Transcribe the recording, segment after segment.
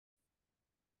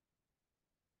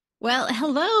Well,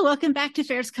 hello. Welcome back to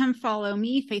Fairs Come Follow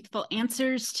Me, Faithful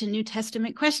Answers to New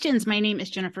Testament Questions. My name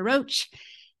is Jennifer Roach.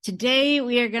 Today,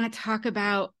 we are going to talk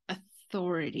about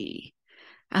authority.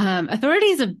 Authority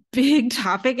is a big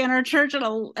topic in our church,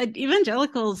 and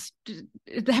evangelicals,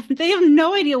 they have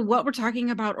no idea what we're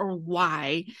talking about or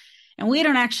why. And we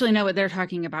don't actually know what they're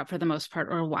talking about for the most part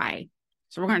or why.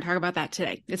 So we're going to talk about that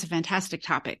today. It's a fantastic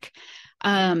topic.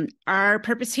 Our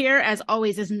purpose here, as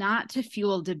always, is not to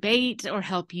fuel debate or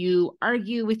help you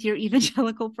argue with your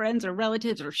evangelical friends or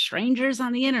relatives or strangers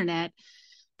on the internet.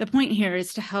 The point here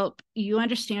is to help you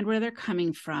understand where they're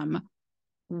coming from,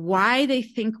 why they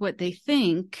think what they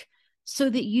think, so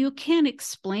that you can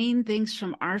explain things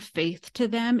from our faith to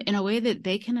them in a way that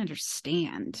they can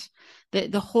understand.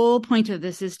 The whole point of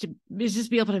this is just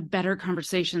be able to have better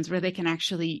conversations where they can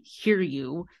actually hear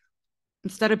you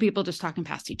instead of people just talking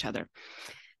past each other.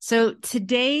 So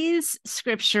today's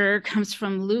scripture comes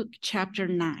from Luke chapter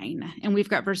 9, and we've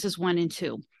got verses 1 and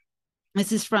 2.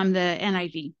 This is from the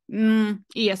NIV,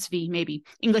 ESV, maybe,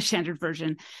 English Standard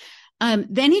Version.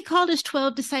 Then he called his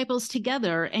 12 disciples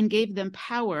together and gave them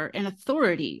power and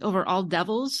authority over all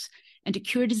devils and to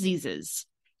cure diseases.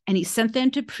 And he sent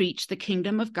them to preach the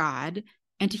kingdom of God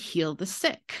and to heal the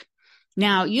sick.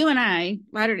 Now, you and I,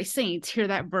 Latter-day Saints, hear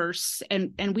that verse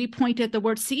and we point at the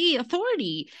word, see,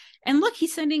 authority. And look,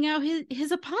 he's sending out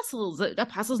his apostles. The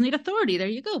apostles need authority. There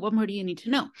you go. What more do you need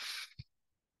to know?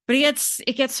 But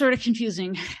it gets sort of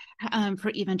confusing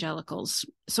for evangelicals.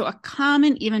 So a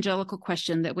common evangelical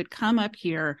question that would come up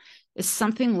here is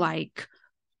something like,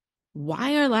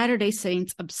 why are Latter-day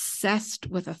Saints obsessed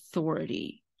with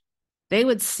authority? They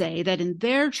would say that in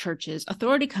their churches,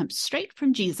 authority comes straight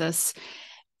from Jesus.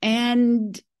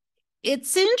 And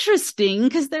it's interesting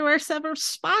because there were several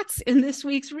spots in this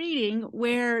week's reading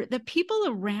where the people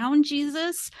around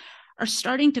Jesus are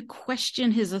starting to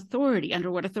question his authority.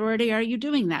 Under what authority are you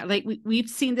doing that? Like we've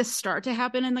seen this start to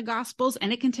happen in the Gospels,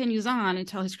 and it continues on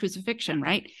until his crucifixion,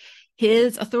 right?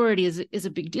 His authority is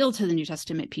a big deal to the New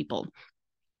Testament people.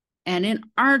 And in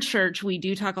our church, we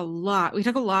talk a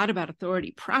lot about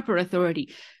authority, proper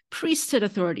authority, priesthood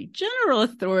authority, general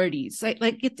authorities.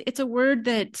 Like it's a word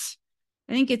that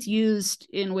I think it's used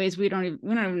in ways we don't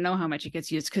even know how much it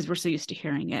gets used because we're so used to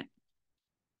hearing it.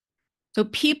 So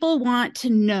people want to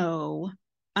know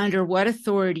under what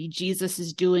authority Jesus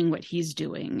is doing what he's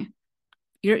doing.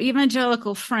 Your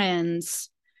evangelical friends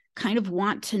kind of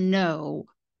want to know,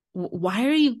 why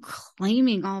are you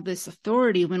claiming all this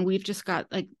authority when we've just got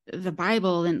like the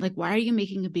Bible, and like, why are you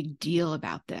making a big deal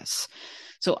about this?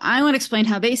 So I want to explain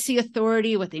how they see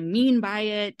authority, what they mean by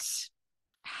it,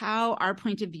 how our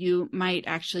point of view might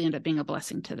actually end up being a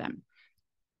blessing to them.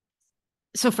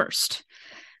 So first,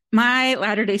 my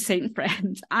Latter-day Saint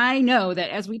friends, I know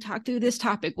that as we talk through this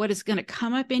topic, what is going to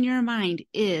come up in your mind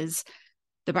is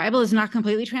the Bible is not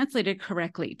completely translated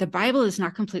correctly. The Bible is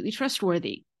not completely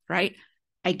trustworthy, right?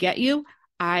 I get you.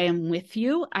 I am with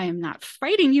you. I am not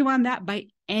fighting you on that by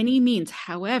any means.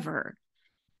 However,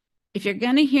 if you're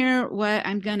going to hear what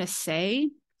I'm going to say,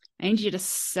 I need you to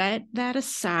set that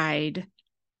aside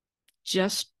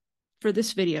just for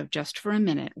this video, just for a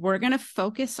minute. We're going to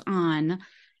focus on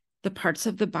the parts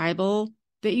of the Bible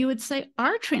that you would say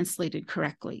are translated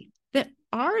correctly, that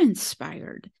are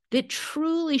inspired, that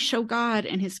truly show God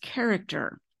and his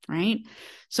character, right?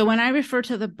 So when I refer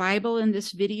to the Bible in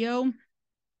this video,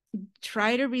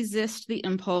 try to resist the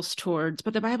impulse towards,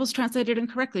 but the Bible's translated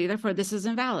incorrectly, therefore this is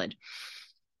invalid.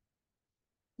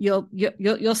 You'll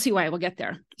see why. We'll get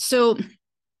there. So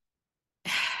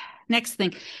next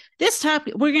thing, this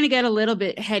topic, we're going to get a little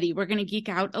bit heady. We're going to geek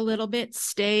out a little bit.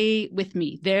 Stay with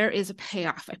me. There is a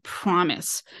payoff, I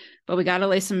promise. But we got to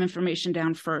lay some information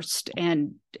down first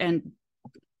and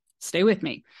stay with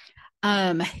me.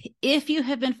 If you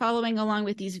have been following along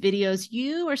with these videos,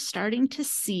 you are starting to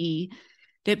see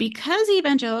that because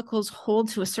evangelicals hold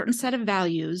to a certain set of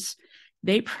values,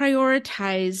 they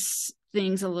prioritize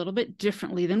things a little bit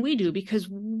differently than we do because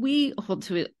we hold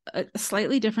to a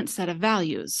slightly different set of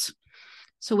values.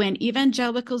 So when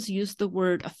evangelicals use the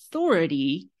word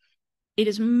authority, it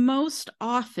is most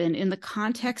often in the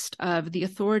context of the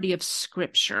authority of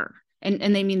Scripture,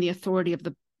 and they mean the authority of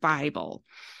the Bible.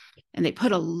 And they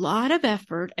put a lot of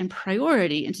effort and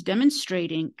priority into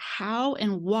demonstrating how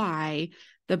and why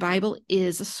the Bible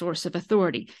is a source of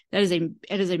authority. It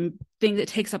is a thing that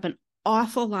takes up an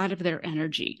awful lot of their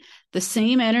energy, the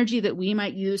same energy that we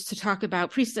might use to talk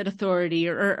about priesthood authority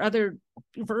or other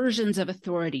versions of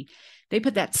authority. They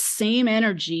put that same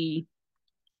energy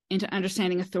into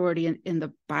understanding authority in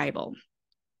the Bible.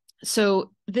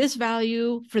 So this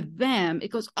value for them,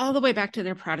 it goes all the way back to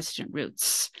their Protestant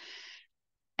roots.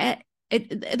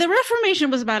 the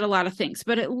Reformation was about a lot of things,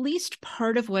 but at least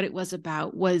part of what it was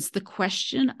about was the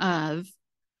question of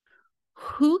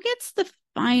who gets the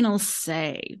final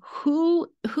say? Who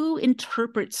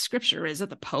interprets scripture? Is it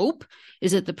the Pope?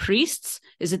 Is it the priests?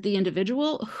 Is it the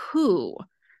individual? Who?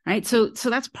 Right? So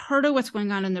that's part of what's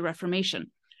going on in the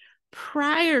Reformation.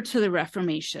 Prior to the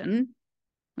Reformation,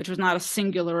 which was not a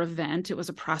singular event, it was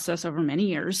a process over many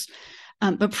years.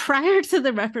 But prior to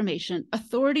the Reformation,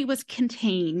 authority was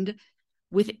contained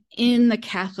within the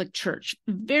Catholic Church.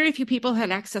 Very few people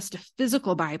had access to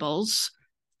physical Bibles,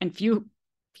 and few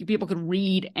people could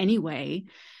read anyway.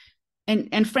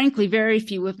 And frankly, very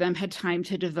few of them had time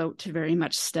to devote to very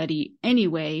much study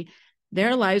anyway.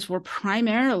 Their lives were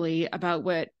primarily about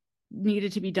what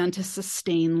needed to be done to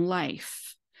sustain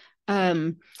life.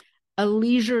 A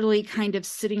leisurely kind of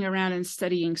sitting around and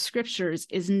studying scriptures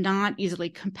is not easily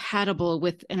compatible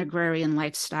with an agrarian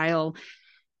lifestyle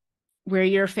where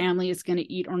your family is going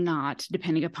to eat or not,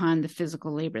 depending upon the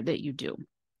physical labor that you do.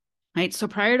 Right? So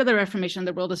prior to the Reformation,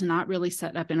 the world is not really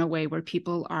set up in a way where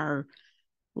people are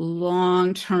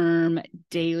long-term,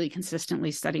 daily,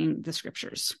 consistently studying the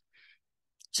scriptures.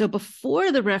 So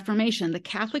before the Reformation, the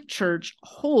Catholic Church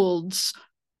holds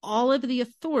all of the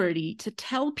authority to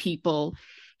tell people,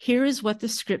 here is what the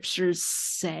scriptures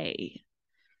say.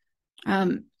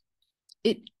 The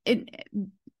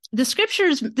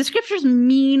scriptures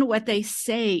mean what they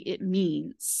say it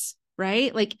means,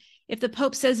 right? Like if the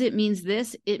Pope says it means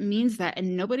this, it means that,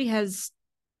 and nobody has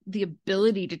the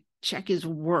ability to check his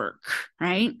work,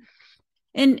 right?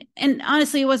 And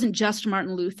honestly, it wasn't just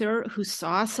Martin Luther who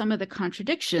saw some of the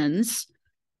contradictions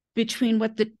between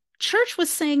what the church was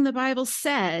saying the Bible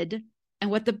said and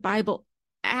what the Bible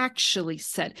actually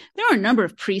said. There are a number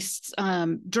of priests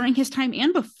during his time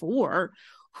and before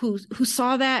who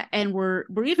saw that and were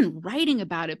even writing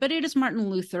about it. But it is Martin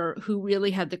Luther who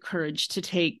really had the courage to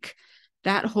take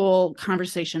that whole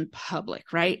conversation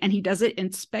public, right? And he does it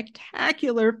in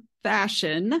spectacular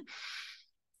fashion.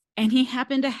 And he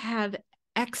happened to have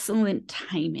excellent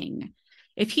timing.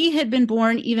 If he had been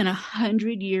born even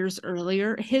 100 years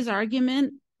earlier, his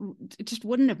argument just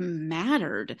wouldn't have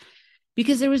mattered,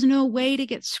 because there was no way to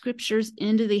get scriptures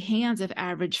into the hands of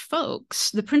average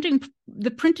folks. The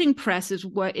printing press is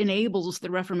what enables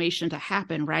the Reformation to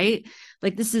happen, right?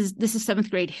 Like this is seventh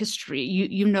grade history.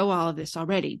 You know all of this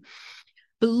already.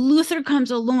 But Luther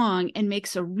comes along and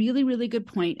makes a really, really good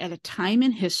point at a time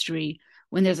in history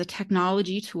when there's a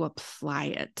technology to apply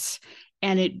it,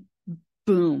 and it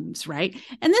booms, right?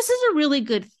 And this is a really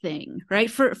good thing, right?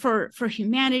 For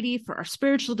humanity, for our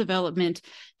spiritual development,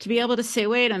 to be able to say,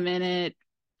 wait a minute,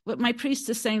 what my priest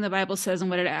is saying the Bible says and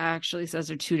what it actually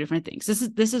says are two different things.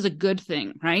 This is a good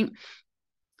thing, right?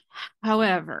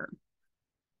 However,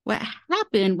 what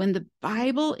happened when the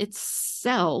Bible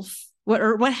itself,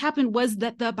 what happened was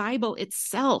that the Bible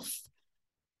itself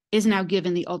is now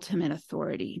given the ultimate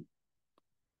authority.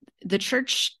 The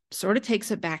church sort of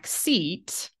takes a back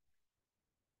seat.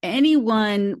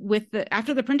 Anyone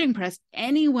after the printing press,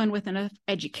 anyone with enough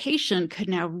education could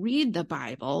now read the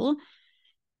Bible.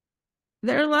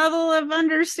 Their level of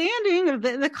understanding of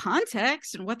the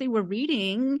context and what they were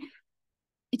reading,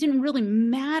 it didn't really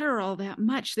matter all that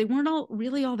much. They weren't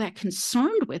really all that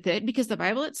concerned with it, because the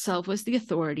Bible itself was the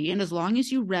authority. And as long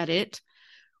as you read it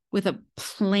with a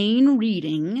plain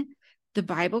reading, the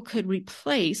Bible could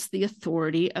replace the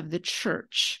authority of the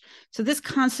church. So this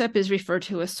concept is referred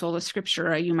to as sola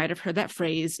scriptura. You might have heard that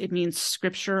phrase. It means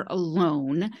scripture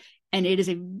alone. And it is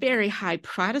a very high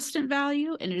Protestant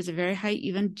value, and it is a very high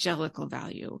evangelical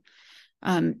value.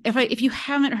 If you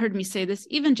haven't heard me say this,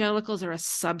 evangelicals are a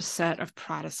subset of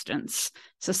Protestants.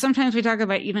 So sometimes we talk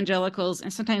about evangelicals,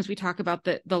 and sometimes we talk about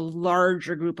the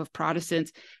larger group of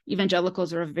Protestants.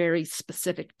 Evangelicals are a very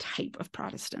specific type of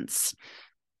Protestants.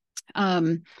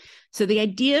 So the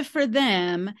idea for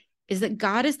them is that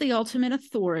God is the ultimate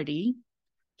authority.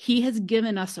 He has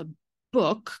given us a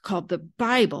book called the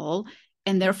Bible,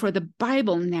 and therefore the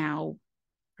Bible now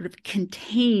sort of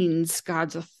contains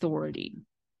God's authority.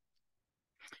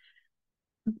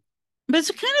 But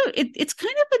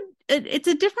it's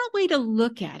a different way to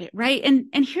look at it, right?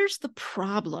 And here's the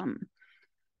problem.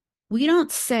 We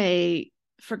don't say,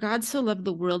 for God so loved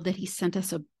the world that he sent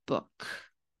us a book.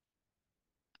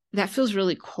 That feels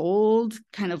really cold,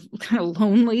 kind of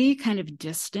lonely, kind of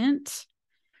distant.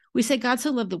 We say God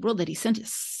so loved the world that he sent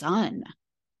his son,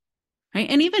 right?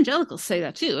 And evangelicals say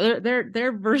that too.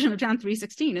 Their version of John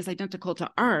 3:16 is identical to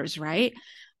ours, right?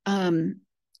 But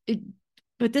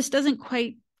this doesn't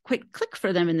quite click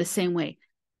for them in the same way.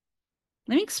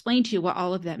 Let me explain to you what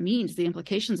all of that means, the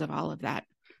implications of all of that.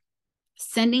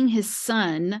 Sending his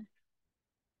son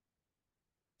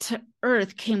to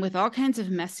earth came with all kinds of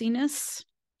messiness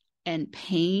and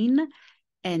pain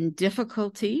and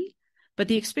difficulty. But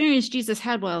the experience Jesus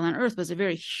had while on earth was a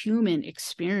very human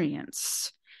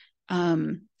experience.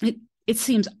 It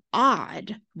seems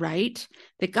odd, right?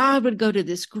 That God would go to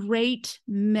this great,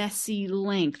 messy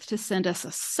length to send us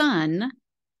a son,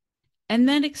 and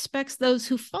then expects those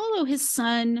who follow his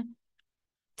son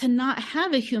to not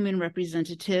have a human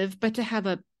representative, but to have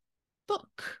a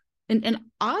book, an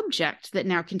object that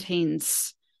now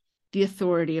contains the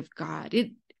authority of God.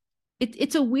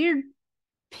 It's a weird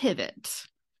pivot.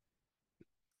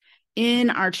 In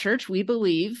our church, we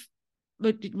believe,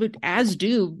 but as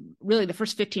do really the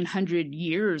first 1,500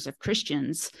 years of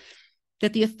Christians,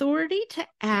 that the authority to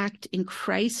act in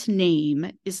Christ's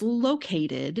name is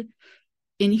located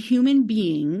in human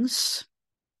beings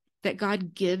that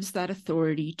God gives that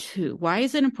authority to. Why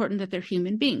is it important that they're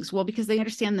human beings? Well, because they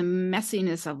understand the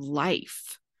messiness of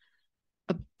life.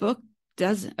 A book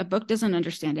doesn't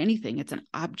understand anything. It's an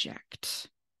object,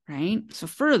 right? So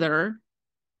further,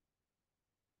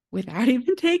 without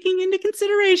even taking into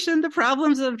consideration the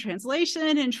problems of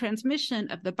translation and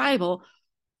transmission of the Bible,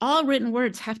 all written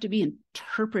words have to be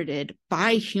interpreted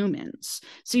by humans.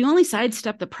 So you only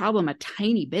sidestep the problem a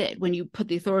tiny bit when you put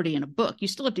the authority in a book. You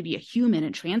still have to be a human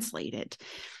and translate it.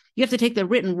 You have to take the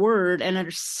written word and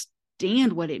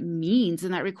understand what it means,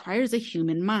 and that requires a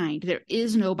human mind. There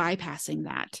is no bypassing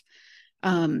that.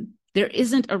 There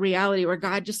isn't a reality where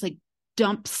God just like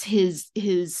dumps his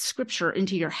scripture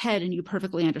into your head and you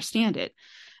perfectly understand it.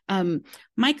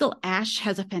 Michael Ash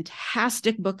has a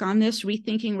fantastic book on this,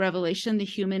 Rethinking Revelation, the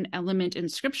Human Element in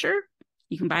Scripture.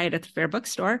 You can buy it at the Fair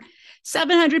Bookstore.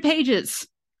 700 pages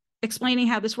explaining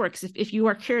how this works. If you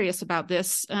are curious about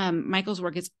this, Michael's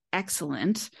work is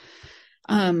excellent.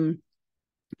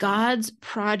 God's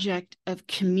project of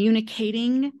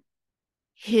communicating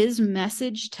his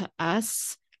message to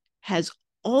us has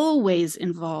always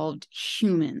involved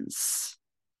humans.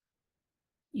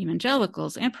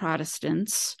 Evangelicals and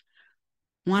Protestants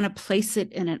want to place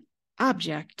it in an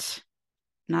object,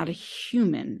 not a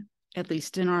human, at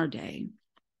least in our day.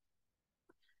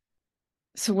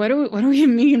 So what do we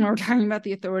mean when we're talking about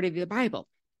the authority of the Bible?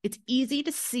 It's easy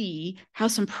to see how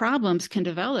some problems can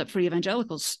develop for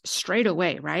evangelicals straight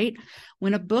away, right?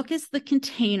 When a book is the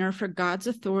container for God's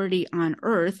authority on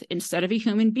earth instead of a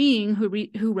human being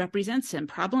who represents him,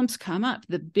 problems come up.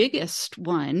 The biggest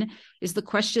one is the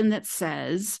question that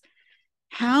says,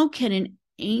 how can an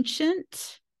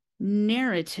ancient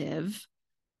narrative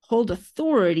hold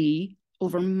authority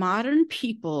over modern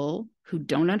people who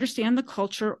don't understand the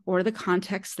culture or the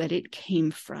context that it came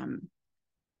from?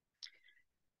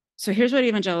 So here's what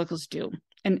evangelicals do,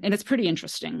 and it's pretty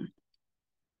interesting.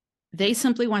 They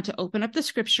simply want to open up the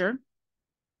scripture,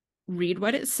 read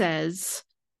what it says,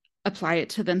 apply it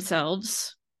to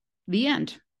themselves, the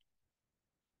end.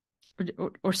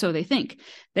 Or so they think.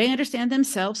 They understand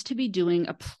themselves to be doing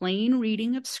a plain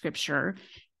reading of scripture,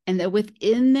 and that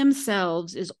within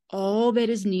themselves is all that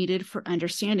is needed for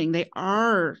understanding. They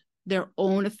are their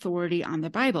own authority on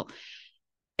the Bible.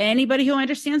 Anybody who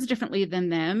understands differently than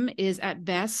them is at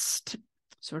best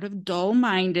sort of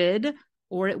dull-minded,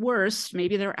 or at worst,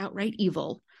 maybe they're outright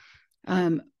evil.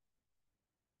 But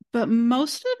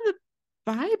most of the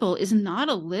Bible is not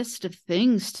a list of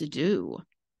things to do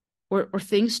or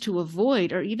things to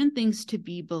avoid or even things to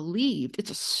be believed.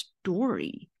 It's a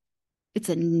story. It's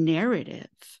a narrative.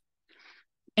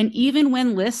 And even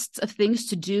when lists of things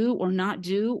to do or not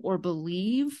do or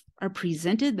believe are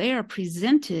presented, they are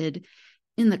presented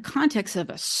in the context of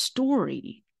a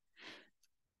story.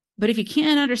 But if you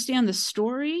can't understand the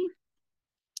story,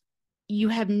 you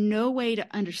have no way to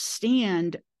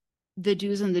understand the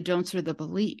do's and the don'ts or the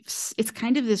beliefs. It's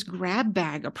kind of this grab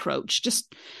bag approach.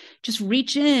 Just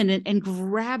reach in and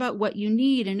grab out what you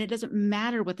need, and it doesn't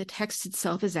matter what the text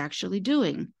itself is actually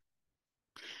doing.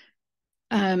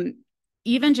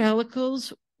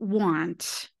 Evangelicals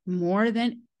want more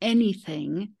than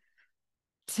anything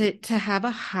to have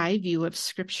a high view of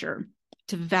Scripture,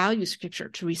 to value Scripture,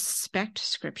 to respect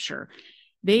Scripture.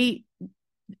 They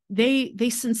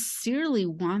sincerely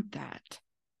want that.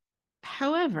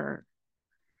 However,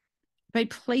 by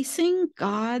placing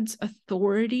God's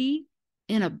authority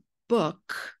in a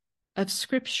book of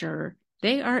Scripture,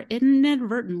 they are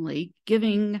inadvertently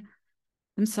giving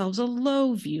themselves a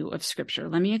low view of Scripture.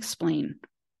 Let me explain.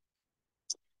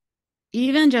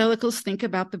 Evangelicals think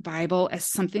about the Bible as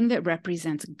something that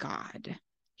represents God.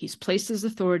 He's placed his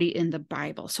authority in the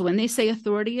Bible. So when they say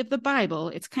authority of the Bible,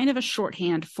 it's kind of a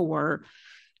shorthand for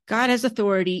God has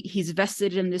authority. He's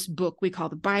vested in this book we call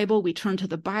the Bible. We turn to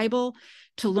the Bible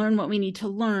to learn what we need to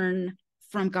learn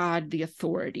from God the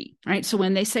authority, right? So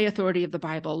when they say authority of the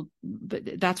Bible,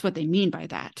 that's what they mean by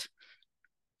that.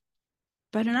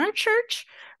 But in our church,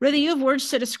 whether you have words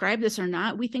to describe this or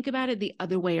not, we think about it the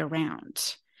other way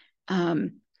around.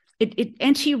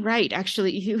 N.T. Wright,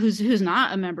 actually, who's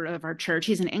not a member of our church,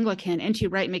 he's an Anglican. N.T.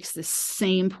 Wright makes the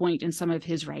same point in some of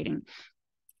his writing.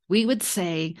 We would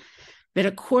say that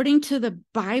according to the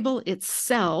Bible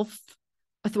itself,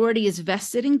 authority is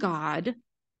vested in God.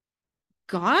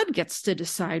 God gets to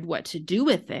decide what to do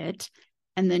with it.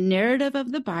 And the narrative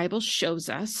of the Bible shows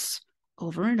us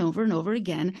over and over and over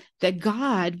again that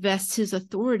God vests his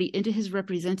authority into his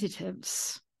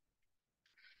representatives.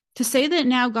 To say that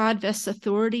now God vests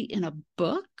authority in a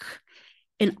book,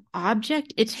 an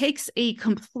object, it takes a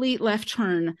complete left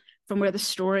turn from where the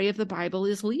story of the Bible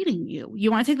is leading you.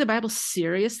 You want to take the Bible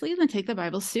seriously? Then take the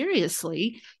Bible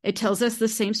seriously. It tells us the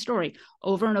same story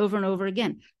over and over and over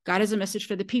again. God has a message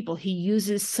for the people. He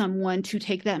uses someone to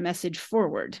take that message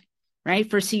forward, right?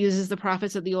 First, he uses the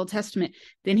prophets of the Old Testament.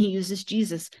 Then he uses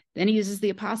Jesus. Then he uses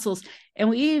the apostles. And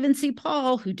we even see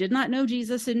Paul, who did not know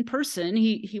Jesus in person.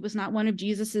 He was not one of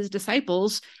Jesus's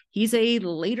disciples. He's a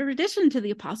later addition to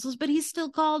the apostles, but he's still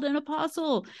called an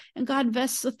apostle. And God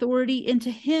vests authority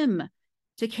into him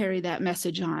to carry that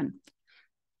message on.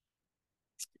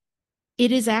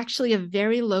 It is actually a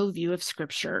very low view of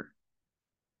Scripture,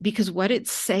 because what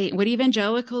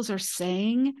evangelicals are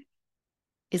saying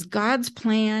is God's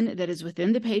plan that is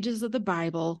within the pages of the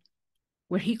Bible,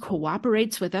 where he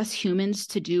cooperates with us humans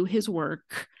to do his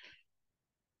work,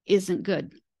 isn't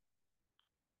good.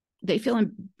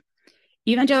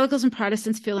 Evangelicals and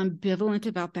Protestants feel ambivalent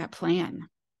about that plan.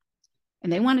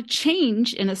 And they want to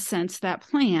change, in a sense, that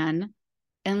plan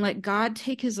and let God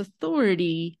take his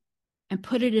authority and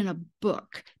put it in a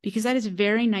book, because that is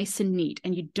very nice and neat.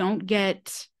 And you don't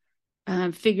get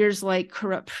figures like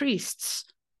corrupt priests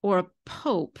or a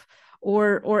pope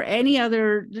or any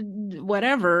other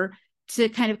whatever to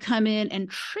kind of come in and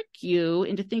trick you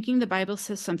into thinking the Bible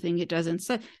says something it doesn't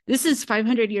say. This is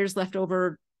 500 years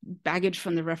leftover baggage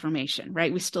from the Reformation,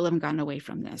 right? We still haven't gotten away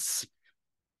from this.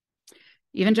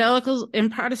 Evangelicals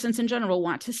and Protestants in general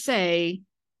want to say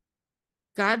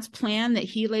God's plan that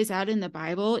he lays out in the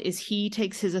Bible is he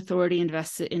takes his authority and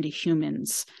invests it into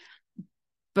humans.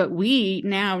 But we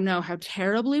now know how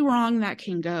terribly wrong that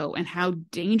can go and how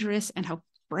dangerous and how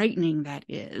frightening that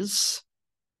is.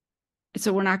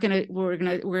 So we're going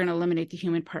to eliminate the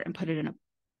human part and put it in a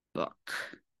book.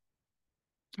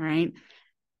 All right.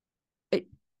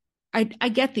 I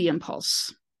get the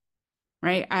impulse,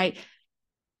 right?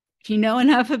 If you know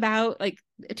enough about like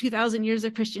 2,000 years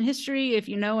of Christian history, if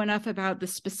you know enough about the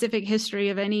specific history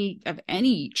of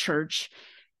any church,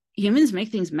 humans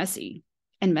make things messy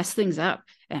and mess things up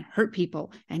and hurt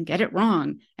people and get it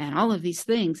wrong and all of these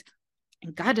things.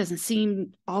 And God doesn't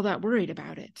seem all that worried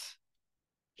about it.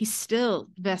 He still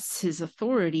vests his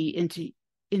authority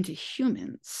into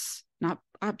humans, not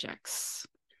objects.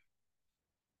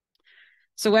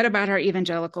 So what about our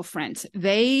evangelical friends?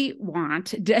 They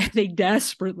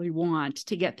desperately want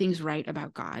to get things right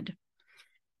about God.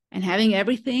 And having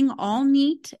everything all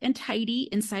neat and tidy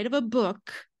inside of a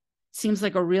book seems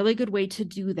like a really good way to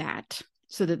do that,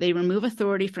 so that they remove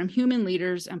authority from human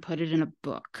leaders and put it in a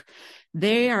book.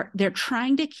 They're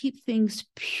trying to keep things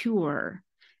pure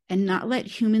and not let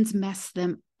humans mess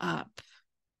them up.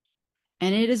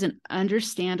 And it is an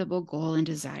understandable goal and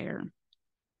desire.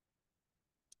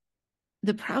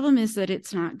 The problem is that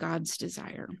it's not God's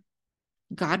desire.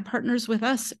 God partners with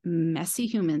us, messy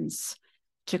humans,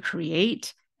 to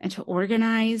create and to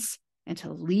organize and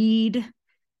to lead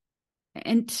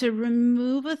and to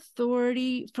remove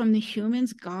authority from the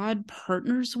humans God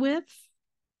partners with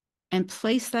and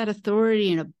place that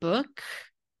authority in a book.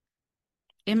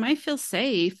 It might feel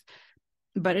safe,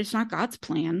 but it's not God's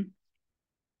plan.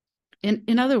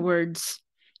 In other words,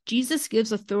 Jesus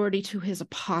gives authority to his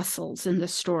apostles in the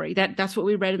story. That's what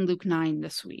we read in Luke 9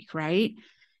 this week, right?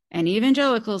 And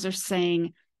evangelicals are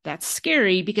saying that's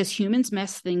scary because humans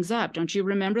mess things up. Don't you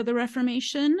remember the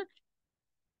Reformation?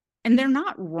 And they're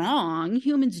not wrong.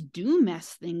 Humans do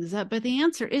mess things up, but the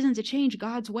answer isn't to change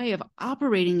God's way of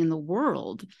operating in the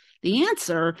world. The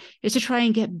answer is to try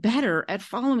and get better at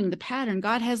following the pattern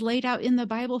God has laid out in the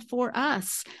Bible for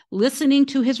us, listening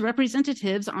to his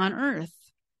representatives on earth.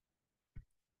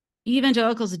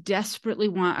 Evangelicals desperately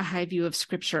want a high view of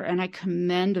Scripture, and I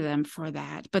commend them for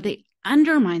that, but they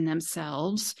undermine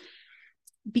themselves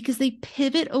because they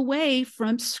pivot away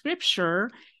from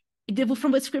Scripture,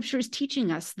 from what Scripture is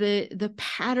teaching us, the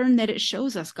pattern that it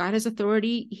shows us. God has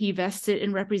authority. He vests it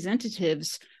in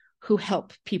representatives who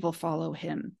help people follow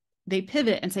him. They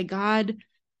pivot and say, God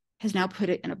has now put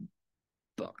it in a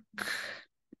book.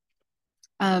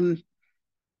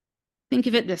 Think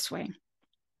of it this way.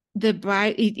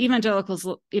 Evangelicals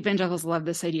love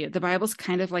this idea. The Bible's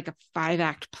kind of like a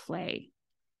 5-act play.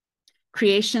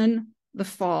 Creation, the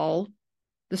fall,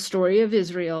 the story of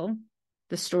Israel,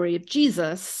 the story of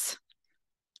Jesus,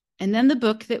 and then the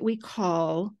book that we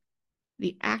call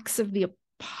the Acts of the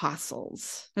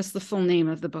Apostles. That's the full name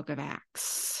of the book of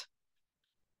Acts.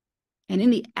 And in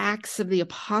the Acts of the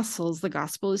Apostles, the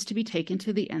gospel is to be taken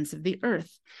to the ends of the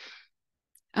earth.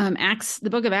 The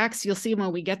book of Acts, you'll see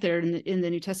when we get there in the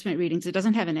New Testament readings, it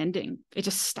doesn't have an ending. It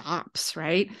just stops,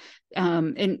 right?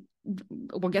 And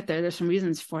we'll get there. There's some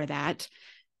reasons for that.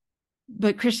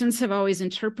 But Christians have always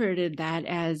interpreted that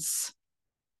as,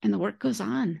 and the work goes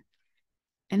on.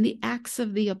 And the Acts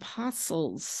of the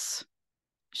Apostles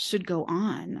should go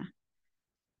on.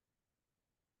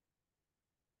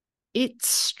 It's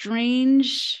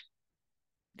strange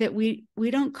that we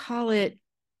don't call it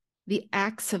the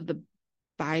Acts of the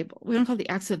Bible. We don't call it the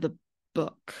Acts of the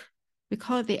book. We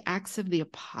call it the Acts of the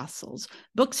Apostles.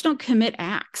 Books don't commit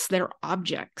acts, they're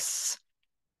objects.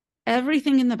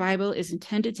 Everything in the Bible is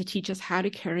intended to teach us how to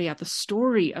carry out the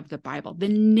story of the Bible, the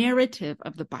narrative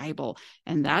of the Bible.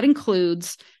 And that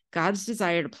includes God's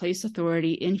desire to place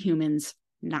authority in humans,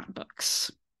 not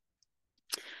books.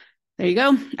 There you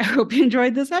go. I hope you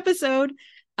enjoyed this episode.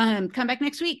 Come back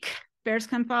next week. Bears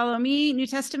Come Follow Me, New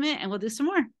Testament, and we'll do some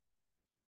more.